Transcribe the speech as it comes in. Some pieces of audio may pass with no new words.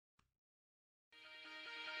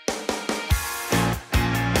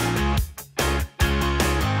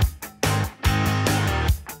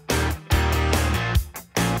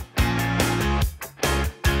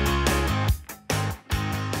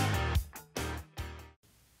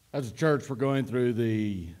As a church, we're going through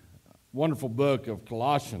the wonderful book of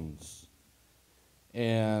Colossians,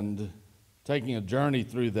 and taking a journey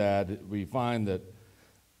through that, we find that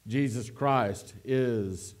Jesus Christ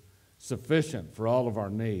is sufficient for all of our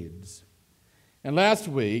needs. And last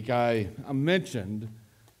week, I mentioned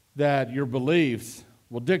that your beliefs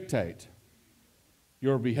will dictate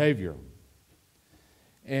your behavior.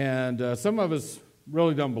 And some of us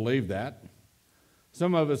really don't believe that.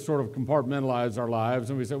 Some of us sort of compartmentalize our lives,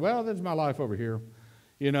 and we say, well, this is my life over here,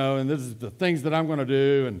 and this is the things that I'm going to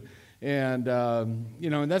do,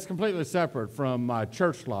 and that's completely separate from my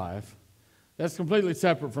church life. That's completely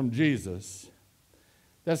separate from Jesus.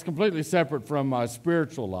 That's completely separate from my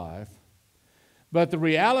spiritual life. But the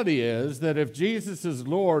reality is that if Jesus is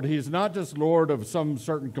Lord, He's not just Lord of some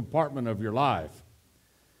certain compartment of your life.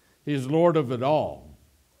 He's Lord of it all.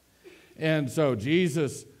 And so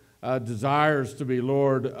Jesus desires to be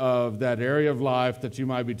Lord of that area of life that you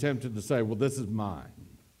might be tempted to say, well, this is mine.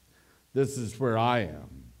 This is where I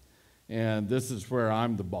am. And this is where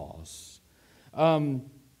I'm the boss. And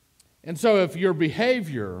so if your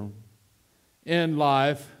behavior in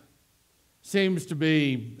life seems to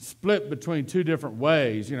be split between two different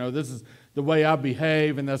ways, this is the way I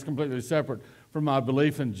behave, and that's completely separate from my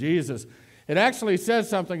belief in Jesus, it actually says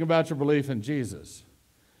something about your belief in Jesus.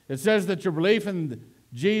 It says that your belief in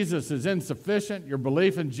Jesus is insufficient. Your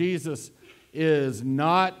belief in Jesus is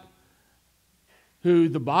not who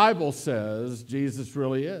the Bible says Jesus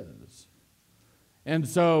really is. And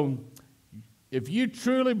so, if you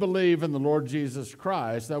truly believe in the Lord Jesus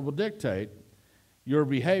Christ, that will dictate your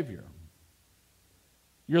behavior.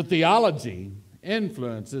 Your theology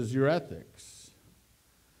influences your ethics.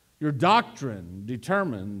 Your doctrine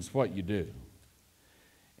determines what you do.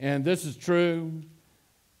 And this is true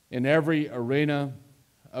in every arena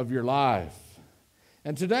of your life.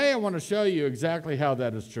 And today I want to show you exactly how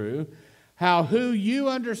that is true, how who you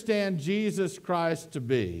understand Jesus Christ to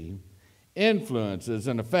be influences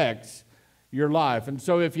and affects your life. And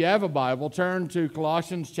so if you have a Bible, turn to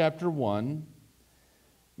Colossians chapter 1.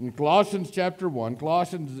 In Colossians chapter 1,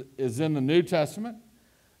 Colossians is in the New Testament,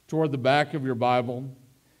 toward the back of your Bible.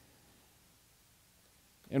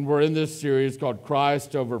 And we're in this series called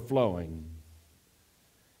Christ Overflowing.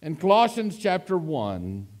 In Colossians chapter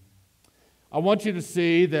 1, I want you to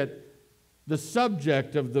see that the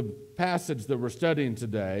subject of the passage that we're studying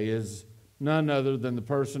today is none other than the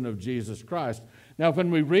person of Jesus Christ. Now, when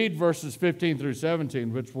we read verses 15 through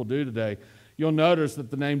 17, which we'll do today, you'll notice that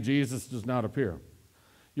the name Jesus does not appear.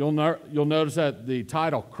 You'll notice that the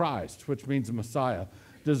title Christ, which means Messiah,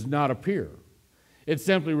 does not appear. It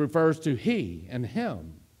simply refers to He and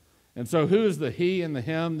Him. And so who is the He and the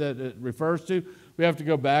Him that it refers to? We have to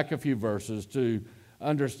go back a few verses to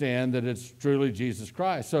understand that it's truly Jesus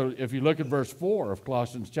Christ. So if you look at verse 4 of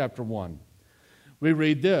Colossians chapter 1, we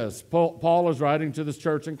read this. Paul is writing to this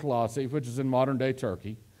church in Colossae, which is in modern-day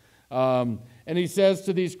Turkey. And he says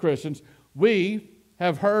to these Christians, we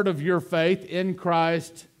have heard of your faith in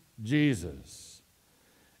Christ Jesus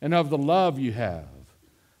and of the love you have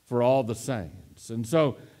for all the saints. And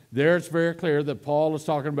so there it's very clear that Paul is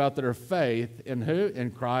talking about their faith in who?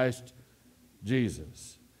 In Christ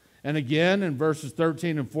Jesus. And again, in verses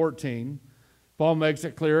 13 and 14, Paul makes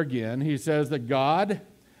it clear again. He says that God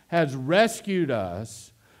has rescued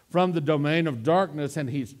us from the domain of darkness, and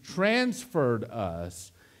He's transferred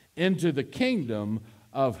us into the kingdom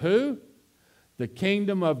of who? The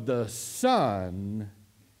kingdom of the Son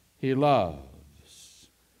He loves.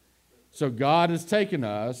 So God has taken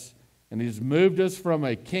us, and He's moved us from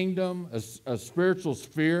a kingdom, a spiritual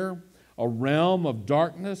sphere, a realm of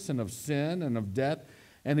darkness and of sin and of death,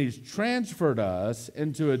 and He's transferred us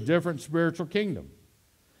into a different spiritual kingdom,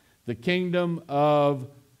 the kingdom of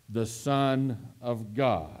the Son of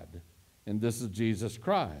God. And this is Jesus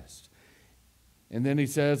Christ. And then he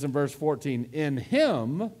says in verse 14, in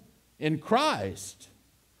Him, in Christ,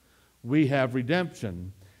 we have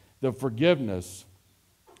redemption, the forgiveness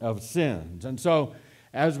of sins. And so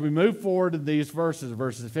as we move forward in these verses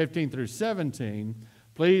 15 through 17,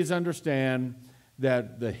 please understand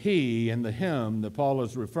that the He and the Him that Paul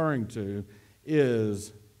is referring to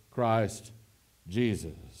is Christ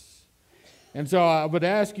Jesus. And so I would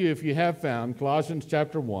ask you, if you have found Colossians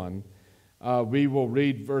chapter 1, we will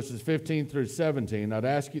read verses 15 through 17. I'd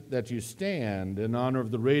ask you that you stand in honor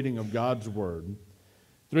of the reading of God's Word.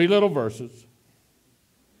 3 little verses.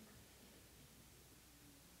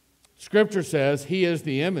 Scripture says, He is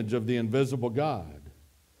the image of the invisible God,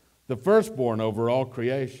 the firstborn over all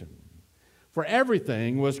creation. For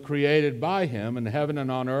everything was created by Him in heaven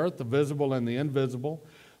and on earth, the visible and the invisible,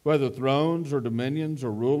 whether thrones or dominions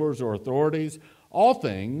or rulers or authorities. All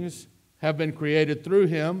things have been created through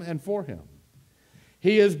him and for him.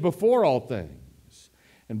 He is before all things,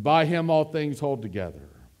 and by him all things hold together.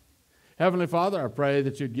 Heavenly Father, I pray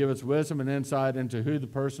that you'd give us wisdom and insight into who the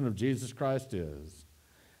person of Jesus Christ is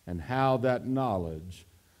and how that knowledge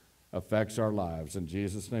affects our lives. In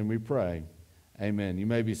Jesus' name we pray. Amen. You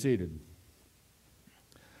may be seated.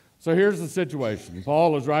 So here's the situation.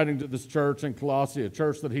 Paul is writing to this church in Colossae, a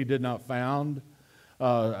church that he did not found,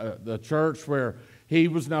 the church where he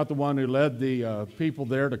was not the one who led the people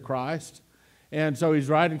there to Christ. And so he's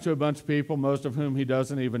writing to a bunch of people, most of whom he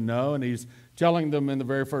doesn't even know, and he's telling them in the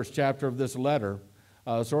very first chapter of this letter,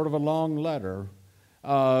 sort of a long letter,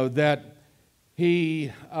 that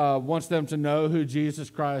he wants them to know who Jesus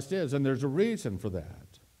Christ is, and there's a reason for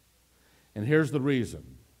that. And here's the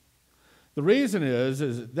reason. The reason is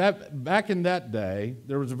that back in that day,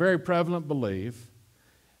 there was a very prevalent belief,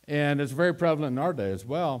 and it's very prevalent in our day as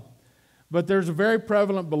well, but there's a very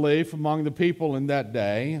prevalent belief among the people in that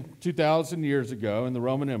day, 2,000 years ago in the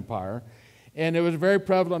Roman Empire, and it was very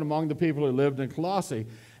prevalent among the people who lived in Colossae.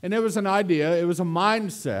 And it was an idea, it was a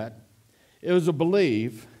mindset, it was a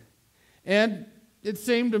belief, and it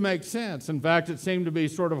seemed to make sense. In fact, it seemed to be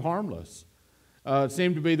sort of harmless. It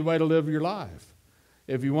seemed to be the way to live your life,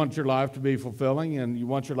 if you want your life to be fulfilling and you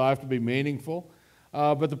want your life to be meaningful.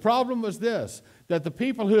 But the problem was this, that the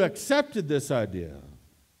people who accepted this idea,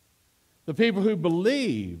 the people who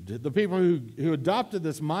believed, the people who adopted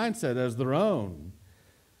this mindset as their own,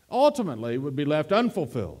 ultimately would be left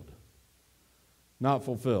unfulfilled, not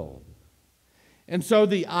fulfilled. And so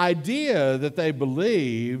the idea that they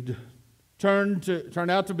believed turned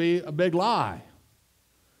out to be a big lie.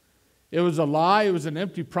 It was a lie, it was an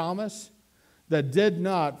empty promise that did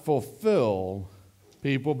not fulfill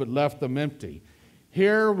people but left them empty.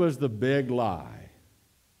 Here was the big lie.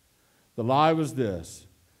 The lie was this,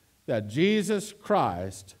 that Jesus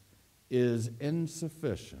Christ is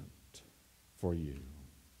insufficient for you.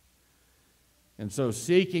 And so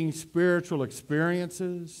seeking spiritual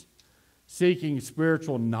experiences, seeking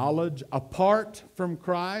spiritual knowledge apart from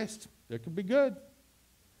Christ, it could be good.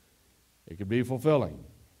 It could be fulfilling.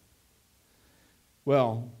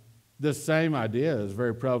 Well, this same idea is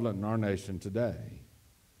very prevalent in our nation today.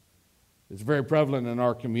 It's very prevalent in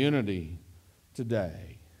our community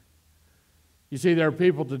today. You see, there are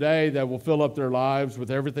people today that will fill up their lives with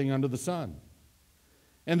everything under the sun.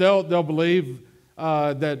 And they'll believe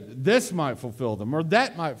that this might fulfill them or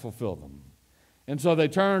that might fulfill them. And so they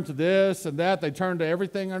turn to this and that. They turn to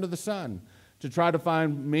everything under the sun to try to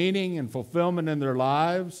find meaning and fulfillment in their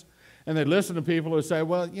lives. And they listen to people who say,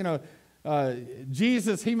 well, you know,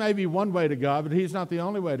 Jesus, he may be one way to God, but he's not the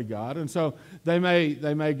only way to God. And so they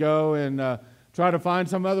may go and try to find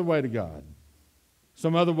some other way to God,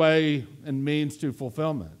 some other way and means to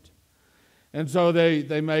fulfillment. And so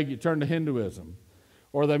they may turn to Hinduism,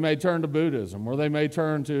 or they may turn to Buddhism, or they may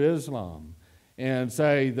turn to Islam and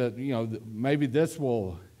say that, you know, maybe this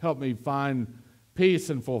will help me find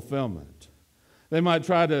peace and fulfillment. They might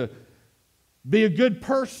try to be a good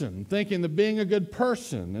person, thinking that being a good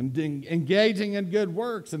person and engaging in good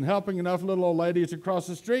works and helping enough little old ladies across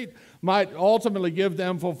the street might ultimately give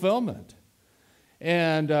them fulfillment.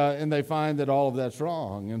 And they find that all of that's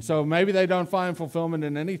wrong. And so maybe they don't find fulfillment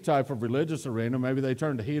in any type of religious arena. Maybe they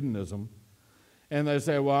turn to hedonism. And they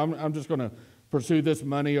say, well, I'm just going to pursue this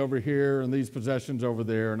money over here and these possessions over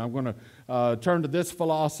there, and I'm going to turn to this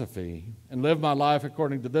philosophy and live my life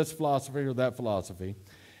according to this philosophy or that philosophy.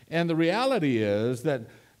 And the reality is that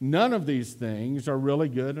none of these things are really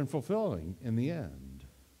good and fulfilling in the end.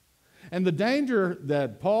 And the danger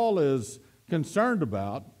that Paul is concerned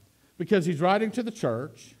about, because he's writing to the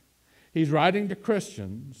church, he's writing to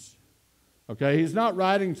Christians, okay? He's not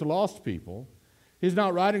writing to lost people. He's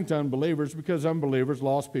not writing to unbelievers, because unbelievers,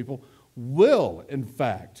 lost people, will, in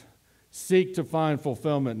fact, seek to find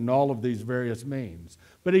fulfillment in all of these various means.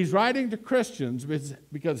 But he's writing to Christians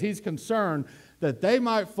because he's concerned that they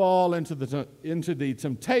might fall into the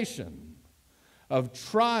temptation of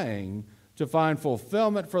trying to find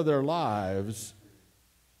fulfillment for their lives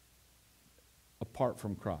apart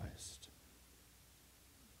from Christ.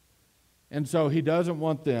 And so he doesn't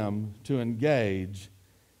want them to engage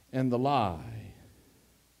in the lie.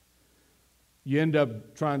 You end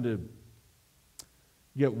up trying to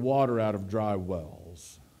get water out of dry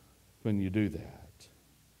wells when you do that.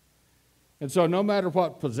 And so no matter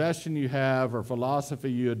what possession you have or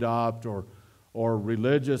philosophy you adopt or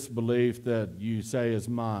religious belief that you say is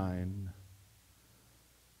mine,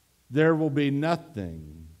 there will be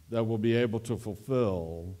nothing that will be able to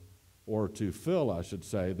fulfill, or to fill, I should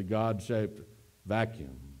say, the God-shaped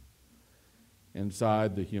vacuum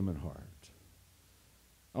inside the human heart.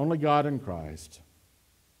 Only God in Christ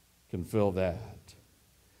can fill that.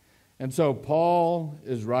 And so Paul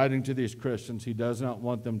is writing to these Christians. He does not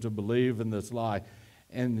want them to believe in this lie.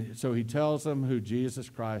 And so he tells them who Jesus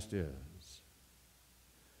Christ is.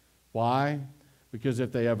 Why? Because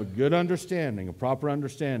if they have a good understanding, a proper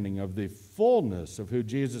understanding of the fullness of who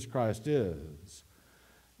Jesus Christ is,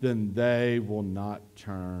 then they will not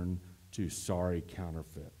turn to sorry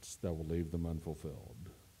counterfeits that will leave them unfulfilled.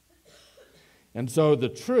 And so the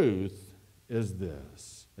truth is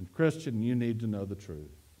this. And Christian, you need to know the truth.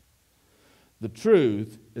 The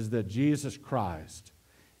truth is that Jesus Christ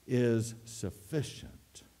is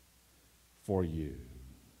sufficient for you.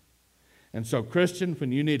 And so, Christian,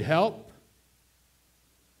 when you need help,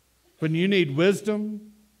 when you need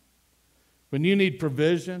wisdom, when you need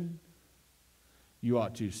provision, you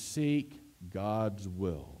ought to seek God's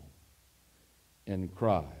will in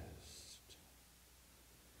Christ.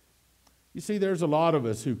 You see, there's a lot of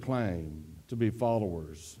us who claim to be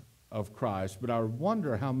followers of Christ, but I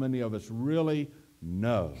wonder how many of us really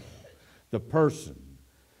know the person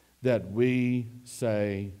that we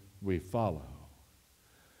say we follow.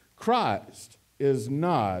 Christ is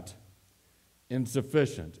not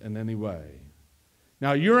insufficient in any way.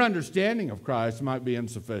 Now, your understanding of Christ might be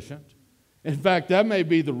insufficient. In fact, that may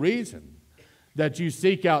be the reason that you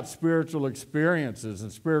seek out spiritual experiences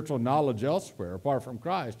and spiritual knowledge elsewhere apart from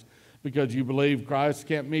Christ, because you believe Christ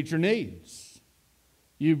can't meet your needs.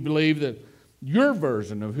 You believe that your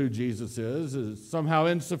version of who Jesus is somehow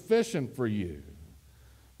insufficient for you.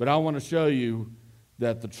 But I want to show you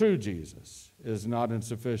that the true Jesus is not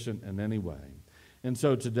insufficient in any way. And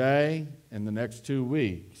so today, in the next 2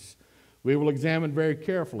 weeks, we will examine very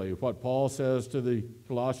carefully what Paul says to the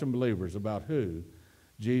Colossian believers about who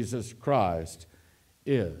Jesus Christ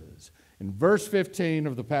is. In verse 15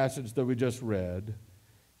 of the passage that we just read,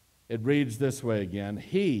 it reads this way again: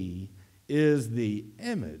 He is the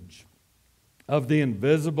image of the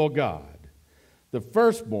invisible God, the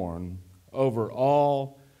firstborn over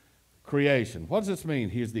all creation. What does this mean?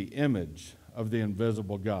 He is the image of the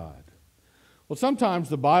invisible God. Well, sometimes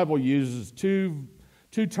the Bible uses two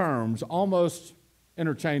terms almost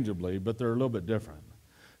interchangeably, but they're a little bit different.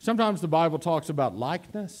 Sometimes the Bible talks about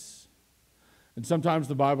likeness, and sometimes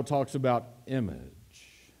the Bible talks about image.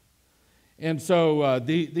 And so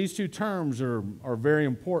these two terms are very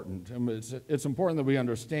important. And it's important that we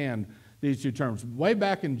understand these two terms. Way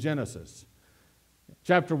back in Genesis,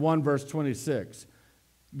 chapter 1, verse 26,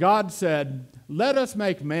 God said, "Let us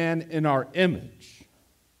make man in our image,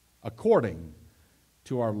 according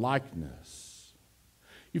to our likeness."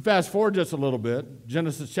 You fast forward just a little bit,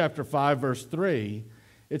 Genesis chapter 5, verse 3,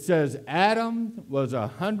 it says, Adam was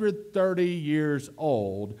 130 years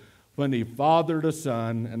old when he fathered a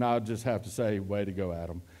son, and I'll just have to say, way to go,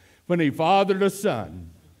 Adam. When he fathered a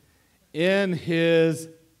son in his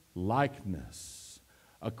likeness,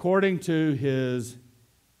 according to his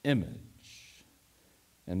image,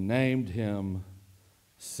 and named him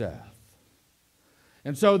Seth.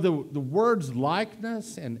 And so the words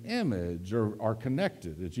likeness and image are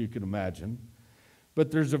connected, as you can imagine, but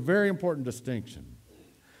there's a very important distinction.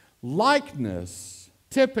 Likeness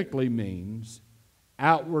typically means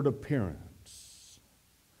outward appearance,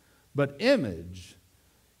 but image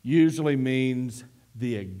usually means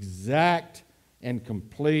the exact and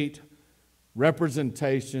complete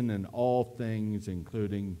representation in all things,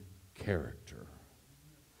 including character.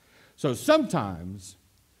 So sometimes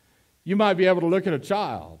you might be able to look at a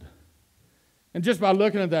child, and just by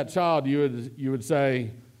looking at that child, you would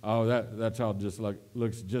say, "Oh, that child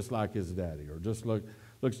looks just like his daddy," or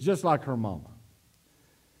looks just like her mama.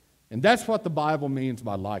 And that's what the Bible means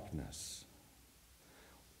by likeness.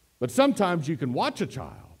 But sometimes you can watch a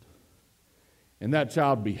child, and that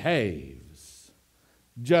child behaves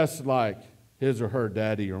just like his or her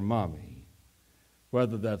daddy or mommy,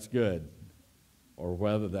 whether that's good or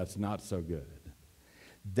whether that's not so good.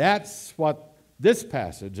 That's what this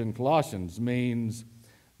passage in Colossians means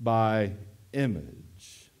by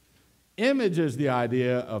image. Image is the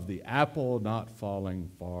idea of the apple not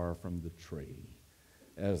falling far from the tree,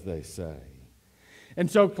 as they say.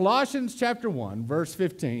 And so Colossians chapter 1, verse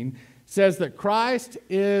 15 says that Christ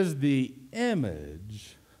is the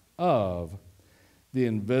image of the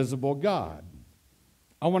invisible God.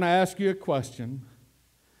 I want to ask you a question.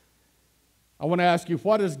 I want to ask you,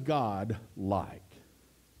 what is God like?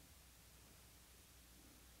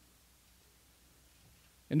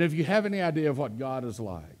 And if you have any idea of what God is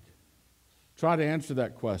like, try to answer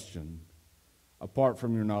that question apart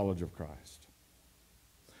from your knowledge of Christ.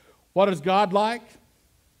 What is God like?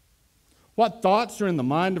 What thoughts are in the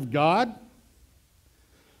mind of God?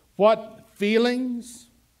 what feelings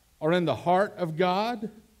are in the heart of God?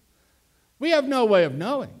 We have no way of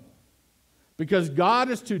knowing, because God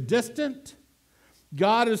is too distant,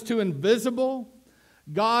 God is too invisible,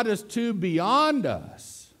 God is too beyond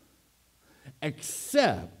us,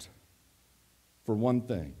 except for one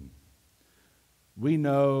thing. We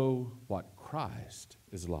know what Christ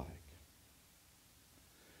is like.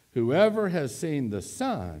 Whoever has seen the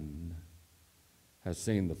Son has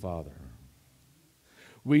seen the Father.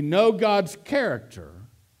 We know God's character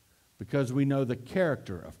because we know the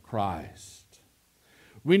character of Christ.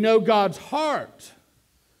 We know God's heart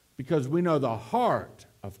because we know the heart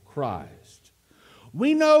of Christ.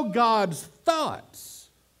 We know God's thoughts.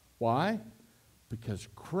 Why? Because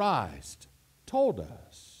Christ told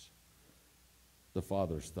us the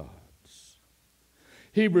Father's thoughts.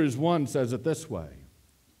 Hebrews 1 says it this way: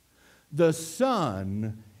 the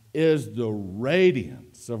Son is the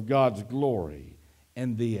radiance of God's glory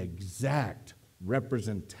and the exact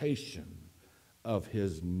representation of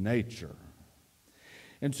His nature.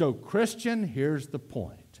 And so, Christian, here's the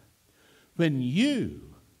point. When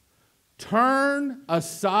you turn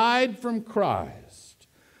aside from Christ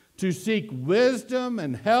to seek wisdom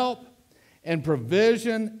and help and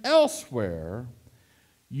provision elsewhere,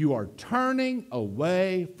 you are turning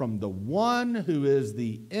away from the one who is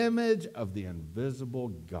the image of the invisible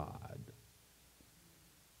God.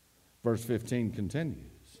 Verse 15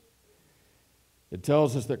 continues. It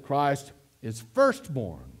tells us that Christ is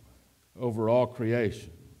firstborn over all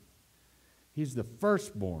creation. He's the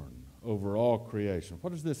firstborn over all creation.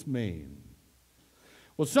 What does this mean?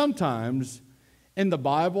 Well, sometimes in the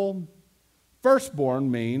Bible, firstborn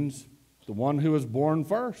means the one who was born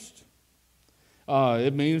first.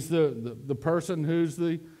 It means the person who's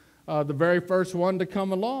the very first one to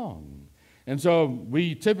come along. And so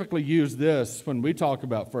we typically use this when we talk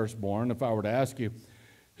about firstborn. If I were to ask you,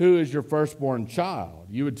 who is your firstborn child?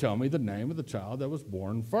 You would tell me the name of the child that was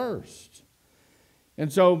born first.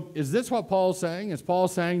 And so is this what Paul's saying? Is Paul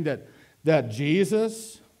saying that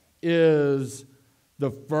Jesus is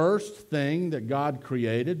the first thing that God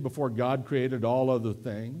created before God created all other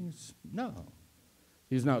things? No,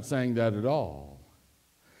 he's not saying that at all.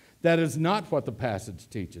 That is not what the passage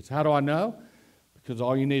teaches. How do I know? Because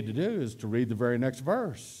all you need to do is to read the very next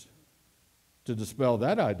verse to dispel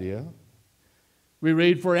that idea. We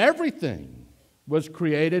read, for everything was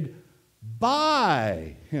created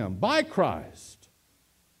by Him, by Christ,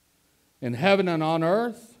 in heaven and on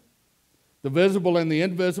earth, the visible and the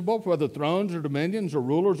invisible, whether thrones or dominions or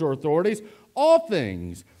rulers or authorities, all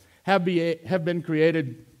things have been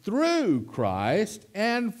created through Christ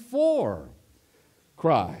and for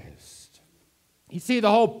Christ. You see,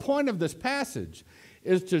 the whole point of this passage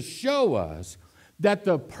is to show us that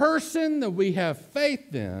the person that we have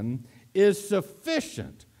faith in is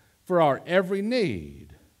sufficient for our every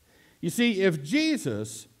need. You see, if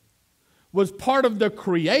Jesus was part of the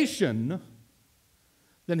creation,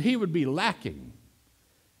 then He would be lacking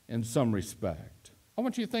in some respect. I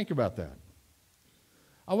want you to think about that.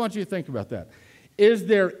 I want you to think about that. Is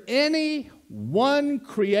there any one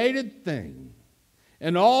created thing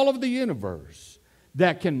in all of the universe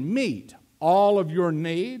that can meet all of your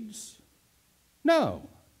needs? No,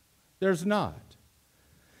 there's not.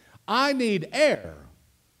 I need air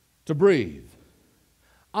to breathe.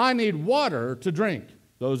 I need water to drink.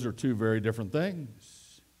 Those are two very different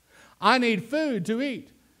things. I need food to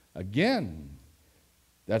eat. Again,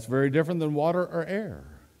 that's very different than water or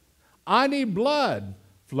air. I need blood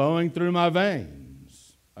flowing through my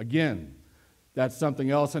veins. Again, that's something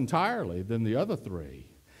else entirely than the other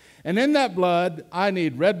three. And in that blood, I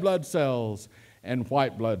need red blood cells and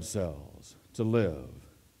white blood cells to live.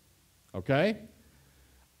 Okay?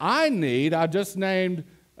 I just named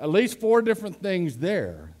at least 4 different things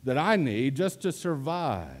there that I need just to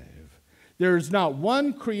survive. There's not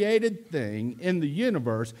one created thing in the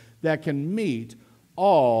universe that can meet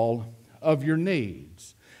all of your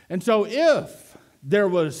needs. And so if there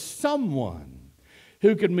was someone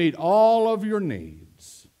who could meet all of your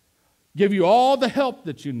needs, give you all the help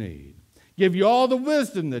that you need, give you all the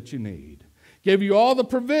wisdom that you need, give you all the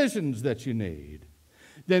provisions that you need,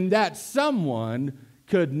 then that someone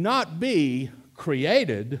could not be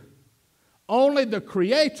created. Only the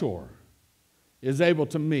Creator is able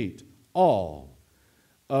to meet all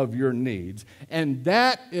of your needs. And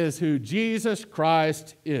that is who Jesus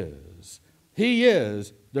Christ is. He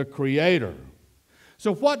is the Creator.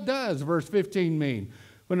 So what does verse 15 mean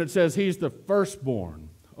when it says He's the firstborn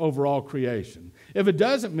over all creation? If it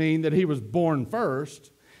doesn't mean that He was born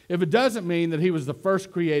first, if it doesn't mean that He was the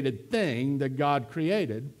first created thing that God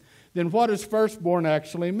created, then what does firstborn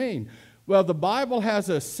actually mean? Well, the Bible has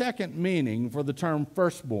a second meaning for the term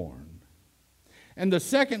firstborn. And the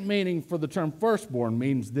second meaning for the term firstborn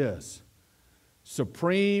means this: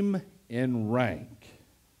 supreme in rank,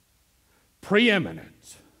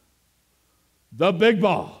 preeminent, the big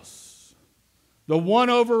boss, the one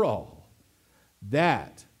over all.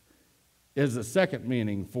 That is the second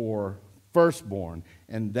meaning for firstborn,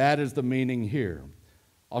 and that is the meaning here.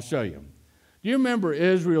 I'll show you. Do you remember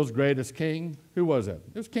Israel's greatest king? Who was it?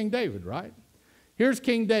 It was King David, right? Here's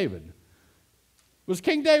King David. Was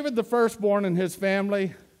King David the firstborn in his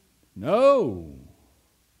family? No,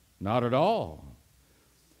 not at all.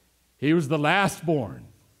 He was the lastborn.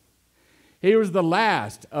 He was the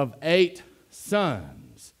last of 8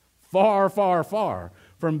 sons, far, far, far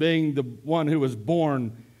from being the one who was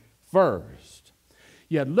born first.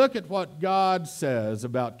 Yet look at what God says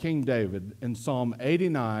about King David in Psalm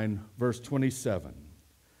 89, verse 27.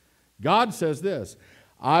 God says this: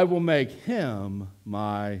 I will make him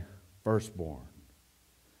my firstborn,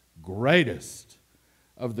 greatest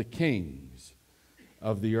of the kings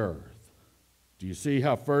of the earth. Do you see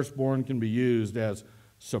how firstborn can be used as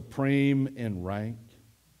supreme in rank?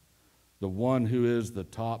 The one who is the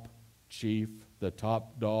top chief, the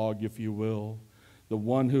top dog, if you will, the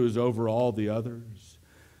one who is over all the others.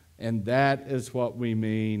 And that is what we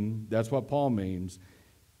mean, that's what Paul means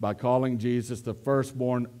by calling Jesus the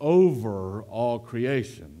firstborn over all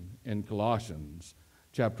creation in Colossians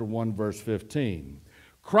chapter 1, verse 15.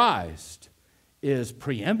 Christ is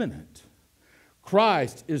preeminent.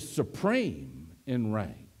 Christ is supreme in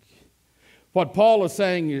rank. What Paul is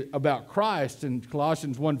saying about Christ in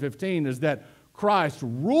Colossians 1:15 is that Christ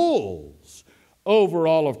rules over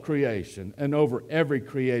all of creation and over every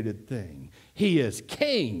created thing. He is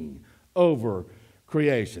king over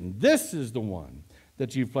creation. This is the one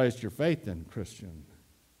that you've placed your faith in, Christian.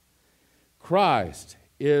 Christ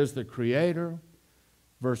is the creator.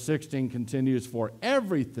 Verse 16 continues, for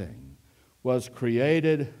everything was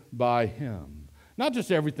created by him. Not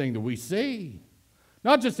just everything that we see,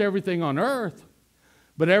 not just everything on earth,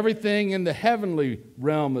 but everything in the heavenly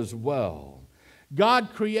realm as well. God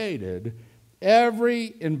created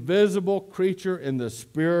every invisible creature in the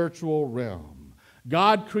spiritual realm.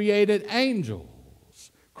 God created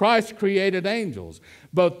angels. Christ created angels,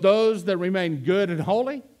 both those that remain good and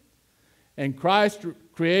holy, and Christ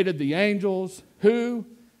created the angels who,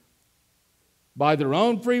 by their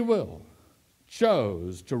own free will,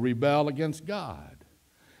 chose to rebel against God.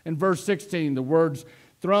 In verse 16, the words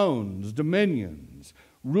thrones, dominions,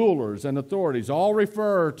 rulers, and authorities all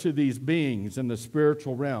refer to these beings in the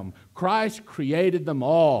spiritual realm. Christ created them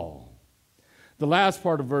all. The last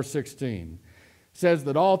part of verse 16 says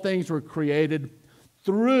that all things were created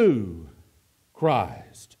through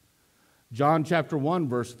Christ. John chapter 1,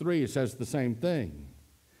 verse 3 says the same thing.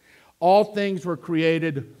 All things were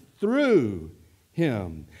created through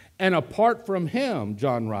him. And apart from him,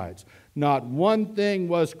 John writes, not one thing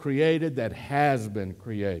was created that has been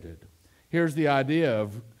created. Here's the idea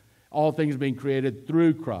of all things being created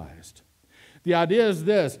through Christ. The idea is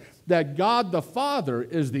this, that God the Father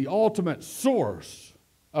is the ultimate source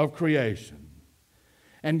of creation.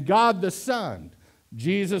 And God the Son,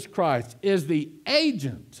 Jesus Christ, is the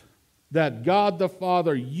agent that God the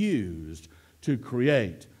Father used to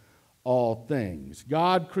create all things.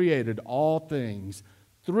 God created all things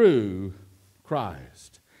through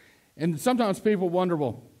Christ. And sometimes people wonder,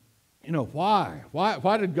 well, why?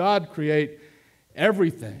 Why did God create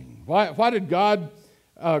everything? Why did God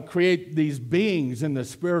create these beings in the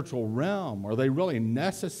spiritual realm? Are they really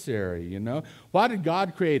necessary, Why did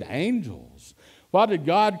God create angels? Why did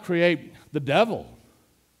God create the devil?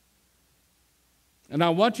 And I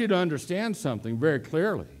want you to understand something very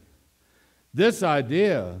clearly. This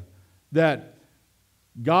idea that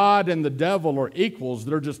God and the devil are equals,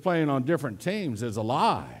 they're just playing on different teams, is a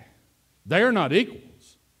lie. They are not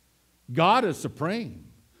equals. God is supreme.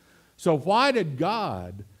 So why did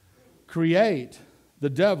God create the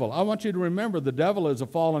devil? I want you to remember the devil is a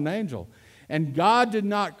fallen angel. And God did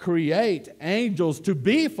not create angels to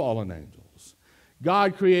be fallen angels.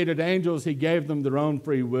 God created angels. He gave them their own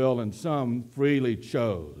free will, and some freely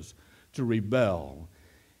chose to rebel.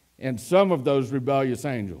 And some of those rebellious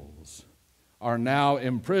angels are now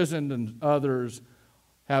imprisoned, and others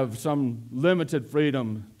have some limited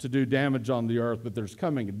freedom to do damage on the earth. But there's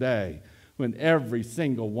coming a day when every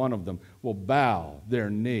single one of them will bow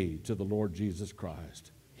their knee to the Lord Jesus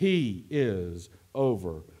Christ. He is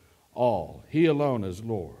over all. He alone is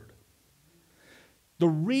Lord. The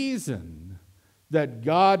reason that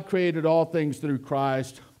God created all things through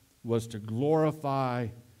Christ was to glorify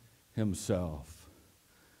himself.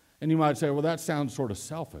 And you might say, well, that sounds sort of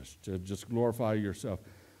selfish to just glorify yourself.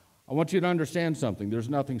 I want you to understand something. There's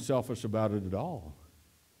nothing selfish about it at all.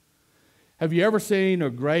 Have you ever seen a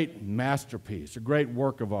great masterpiece, a great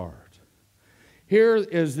work of art? Here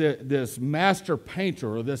is this master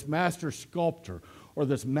painter or this master sculptor or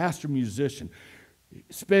this master musician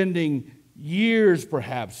spending years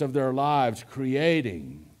perhaps of their lives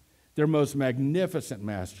creating their most magnificent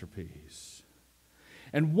masterpiece.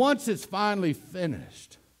 And once it's finally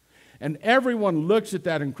finished and everyone looks at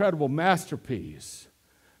that incredible masterpiece,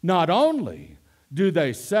 not only do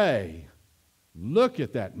they say, look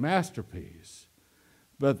at that masterpiece,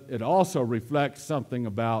 but it also reflects something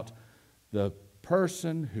about the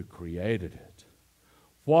person who created it.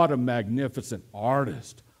 What a magnificent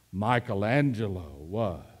artist Michelangelo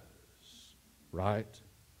was, right?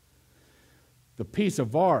 The piece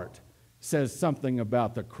of art says something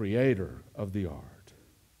about the creator of the art.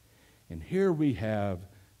 And here we have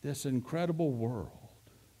this incredible world,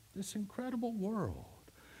 this incredible world.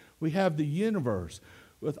 We have the universe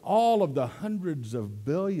with all of the hundreds of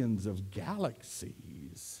billions of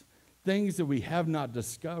galaxies, things that we have not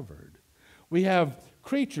discovered. We have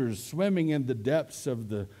creatures swimming in the depths of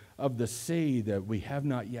the sea that we have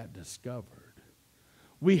not yet discovered.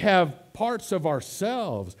 We have parts of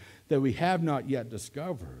ourselves that we have not yet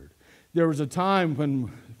discovered. There was a time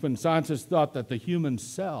when scientists thought that the human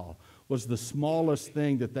cell was the smallest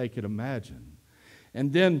thing that they could imagine.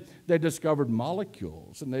 And then they discovered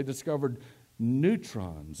molecules, and they discovered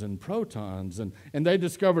neutrons and protons, and they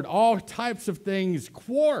discovered all types of things,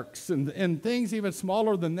 quarks, and things even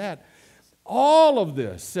smaller than that. All of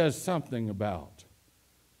this says something about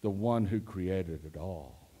the one who created it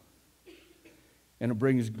all. And it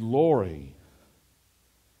brings glory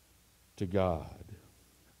to God.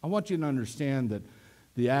 I want you to understand that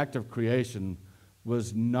the act of creation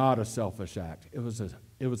was not a selfish act. It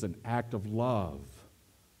was an act of love.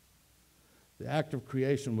 The act of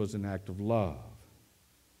creation was an act of love.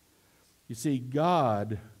 You see,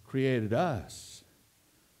 God created us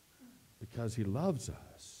because He loves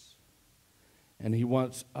us. And He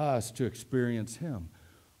wants us to experience Him.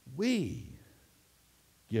 We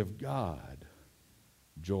give God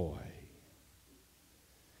joy.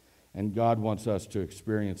 And God wants us to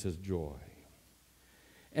experience His joy.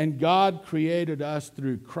 And God created us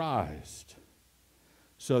through Christ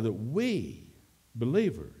so that we,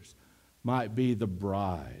 believers, might be the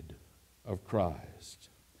bride of Christ.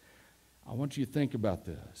 I want you to think about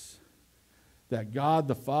this, that God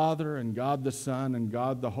the Father and God the Son and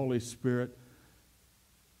God the Holy Spirit,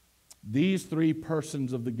 these three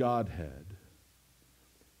persons of the Godhead,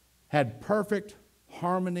 had perfect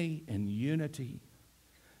harmony and unity.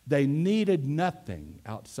 They needed nothing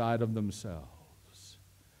outside of themselves.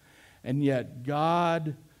 And yet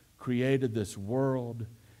God created this world,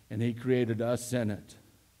 and He created us in it,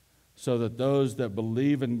 so that those that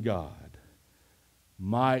believe in God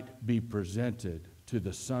might be presented to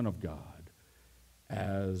the Son of God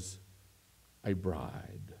as a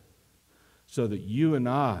bride, so that you and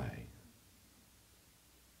I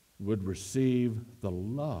would receive the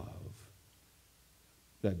love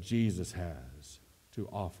that Jesus has to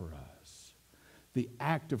offer us. The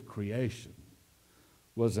act of creation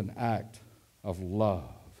was an act of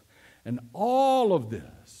love. And all of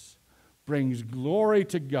this brings glory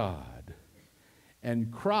to God.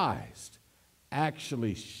 And Christ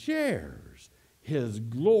actually shares His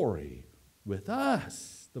glory with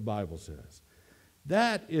us, the Bible says.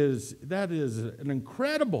 That is an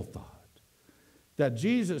incredible thought, that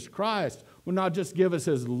Jesus Christ will not just give us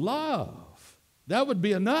His love. That would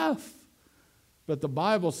be enough. But the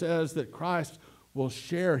Bible says that Christ will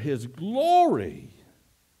share His glory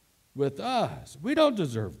with us. We don't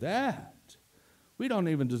deserve that. We don't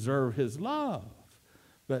even deserve His love.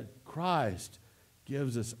 But Christ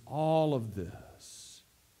gives us all of this.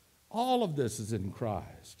 All of this is in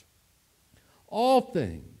Christ. All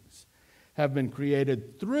things have been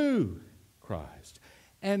created through Christ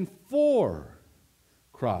and for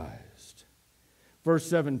Christ. Verse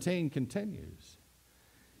 17 continues.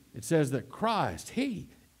 It says that Christ, He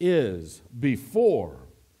is before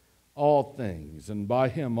all things, and by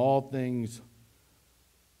Him all things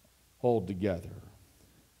hold together.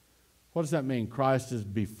 What does that mean? Christ is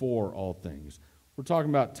before all things. We're talking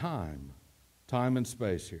about time and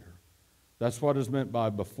space here. That's what is meant by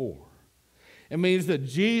before. It means that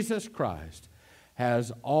Jesus Christ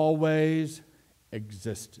has always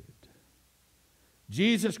existed.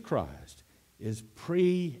 Jesus Christ is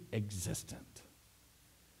pre-existent.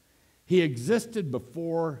 He existed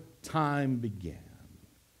before time began.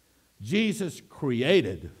 Jesus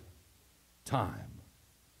created time.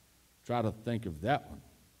 Try to think of that one.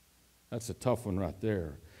 That's a tough one right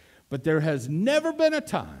there. But there has never been a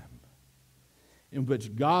time in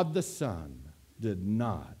which God the Son did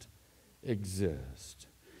not exist.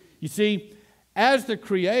 You see, as the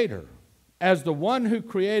Creator, as the one who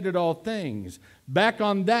created all things, back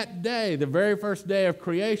on that day, the very first day of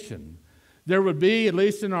creation, there would be, at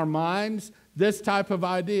least in our minds, this type of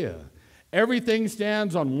idea. Everything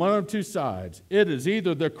stands on one of two sides. It is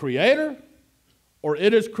either the Creator or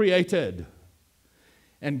it is created.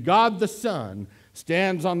 And God the Son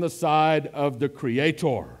stands on the side of the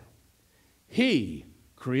Creator. He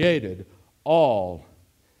created all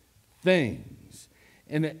things.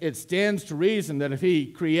 And it stands to reason that if He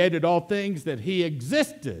created all things, that He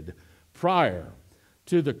existed prior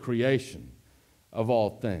to the creation of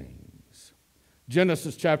all things.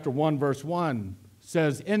 Genesis chapter 1, verse 1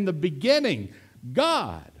 says, "In the beginning,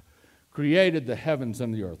 God created the heavens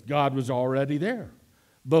and the earth." God was already there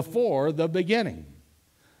before the beginning.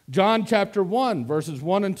 John chapter 1, verses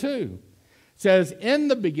 1 and 2 says, "In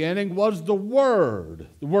the beginning was the Word."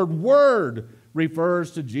 The word "word"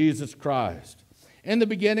 refers to Jesus Christ. In the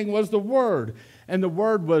beginning was the Word, and the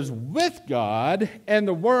Word was with God, and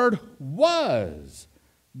the Word was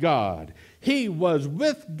God. He was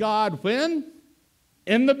with God when?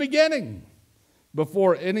 In the beginning,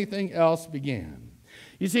 before anything else began.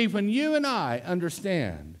 You see, when you and I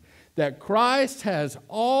understand that Christ has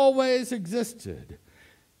always existed,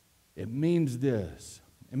 it means this.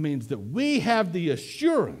 It means that we have the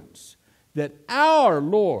assurance that our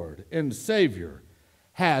Lord and Savior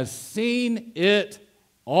has seen it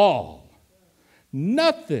all.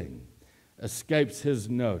 Nothing escapes His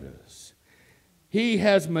notice. He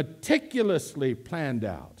has meticulously planned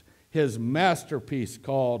out His masterpiece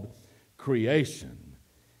called creation,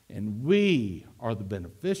 and we are the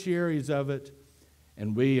beneficiaries of it,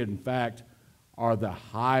 and we, in fact, are the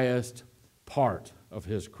highest part of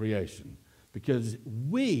His creation, because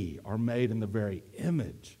we are made in the very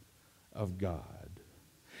image of God.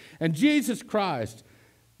 And Jesus Christ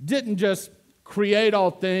didn't just create all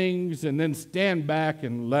things and then stand back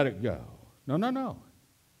and let it go. No.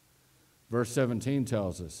 Verse 17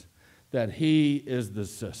 tells us that He is the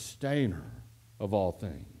sustainer of all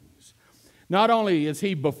things. Not only is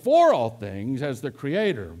He before all things as the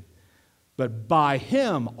Creator, but by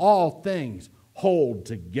Him all things hold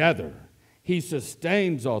together. He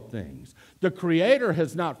sustains all things. The Creator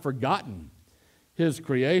has not forgotten His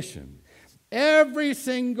creation. Every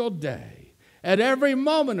single day, at every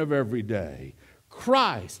moment of every day,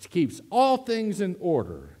 Christ keeps all things in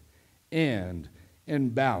order and in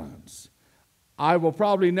balance. I will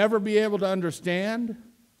probably never be able to understand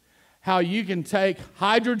how you can take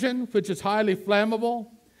hydrogen, which is highly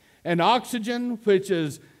flammable, and oxygen, which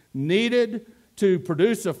is needed to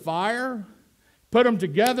produce a fire, put them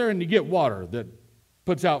together and you get water that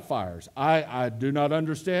puts out fires. I do not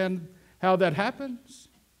understand how that happens.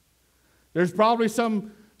 There's probably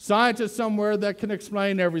some scientist somewhere that can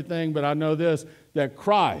explain everything, but I know this, that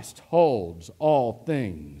Christ holds all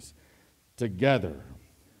things together.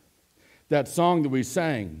 That song that we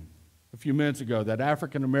sang a few minutes ago, that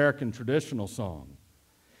African-American traditional song,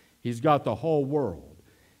 He's got the whole world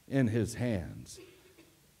in His hands.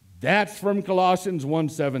 That's from Colossians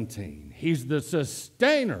 1:17. He's the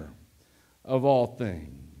sustainer of all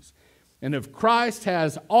things. And if Christ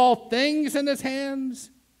has all things in His hands,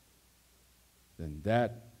 then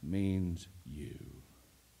that means you.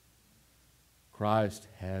 Christ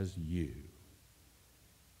has you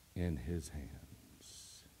in His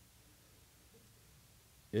hands.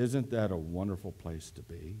 Isn't that a wonderful place to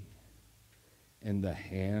be? In the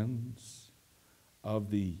hands of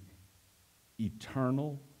the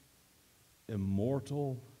eternal,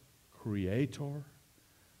 immortal Creator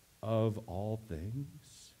of all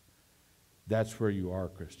things. That's where you are,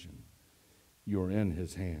 Christian. You're in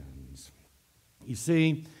His hands. You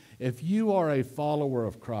see, if you are a follower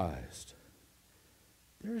of Christ,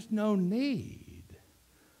 there's no need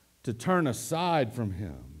to turn aside from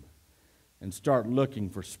Him and start looking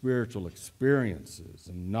for spiritual experiences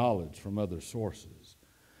and knowledge from other sources.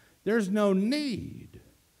 There's no need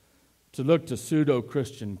to look to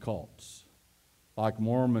pseudo-Christian cults like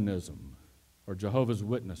Mormonism or Jehovah's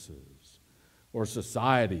Witnesses or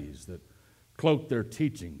societies that cloak their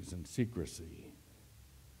teachings in secrecy.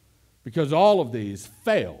 Because all of these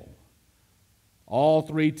fail all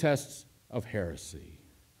three tests of heresy.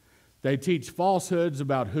 They teach falsehoods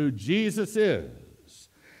about who Jesus is,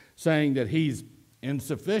 saying that He's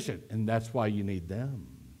insufficient, and that's why you need them.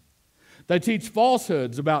 They teach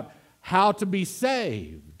falsehoods about how to be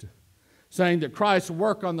saved, saying that Christ's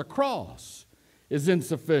work on the cross is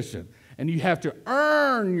insufficient, and you have to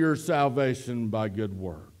earn your salvation by good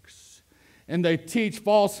works. and they teach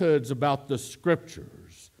falsehoods about the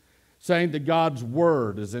Scriptures, saying that God's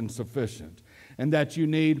Word is insufficient and that you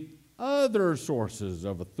need other sources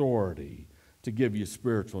of authority to give you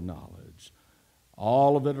spiritual knowledge.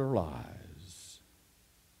 All of it are lies.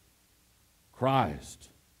 Christ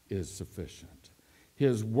is sufficient.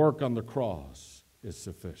 His work on the cross is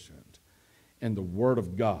sufficient. And the Word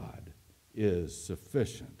of God is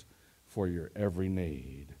sufficient for your every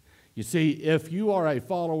need. You see, if you are a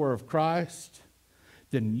follower of Christ,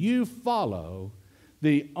 then you follow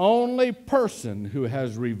the only person who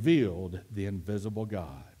has revealed the invisible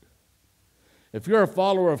God. If you're a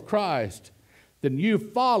follower of Christ, then you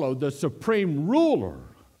follow the supreme ruler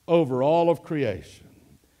over all of creation.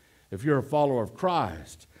 If you're a follower of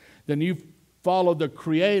Christ, then you follow the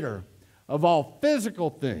creator of all physical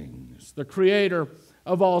things, the creator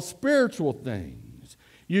of all spiritual things.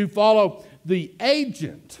 You follow the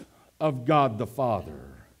agent of God the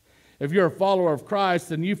Father. If you're a follower of Christ,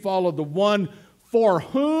 then you follow the one for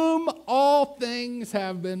whom all things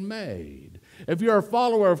have been made. If you're a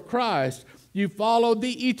follower of Christ, you follow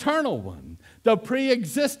the eternal one, the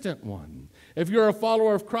pre-existent one. If you're a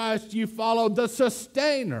follower of Christ, you follow the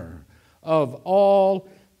sustainer of all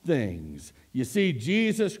things. You see,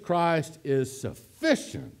 Jesus Christ is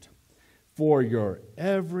sufficient for your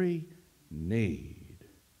every need.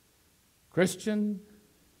 Christian,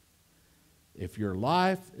 if your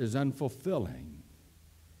life is unfulfilling,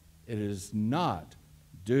 it is not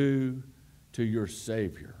due to your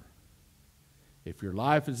Savior. If your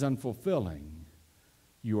life is unfulfilling,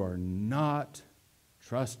 you are not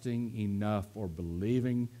trusting enough or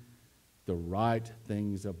believing the right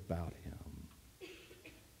things about Him.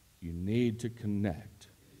 You need to connect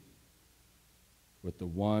with the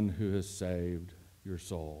one who has saved your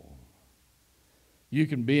soul. You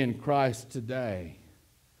can be in Christ today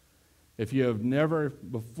if you have never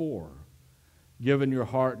before given your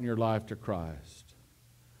heart and your life to Christ.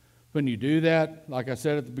 When you do that, like I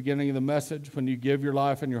said at the beginning of the message, when you give your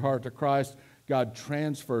life and your heart to Christ, God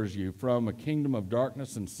transfers you from a kingdom of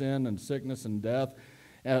darkness and sin and sickness and death,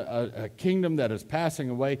 a kingdom that is passing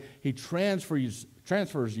away. He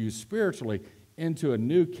transfers you spiritually into a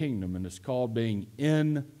new kingdom, and it's called being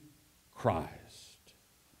in Christ.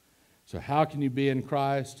 So how can you be in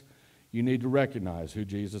Christ? You need to recognize who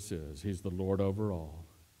Jesus is. He's the Lord over all.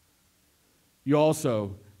 You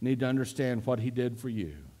also need to understand what He did for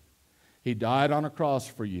you. He died on a cross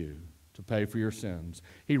for you to pay for your sins.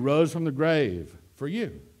 He rose from the grave for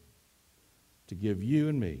you to give you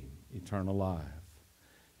and me eternal life.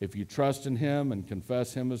 If you trust in Him and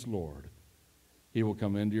confess Him as Lord, He will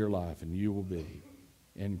come into your life and you will be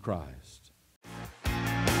in Christ.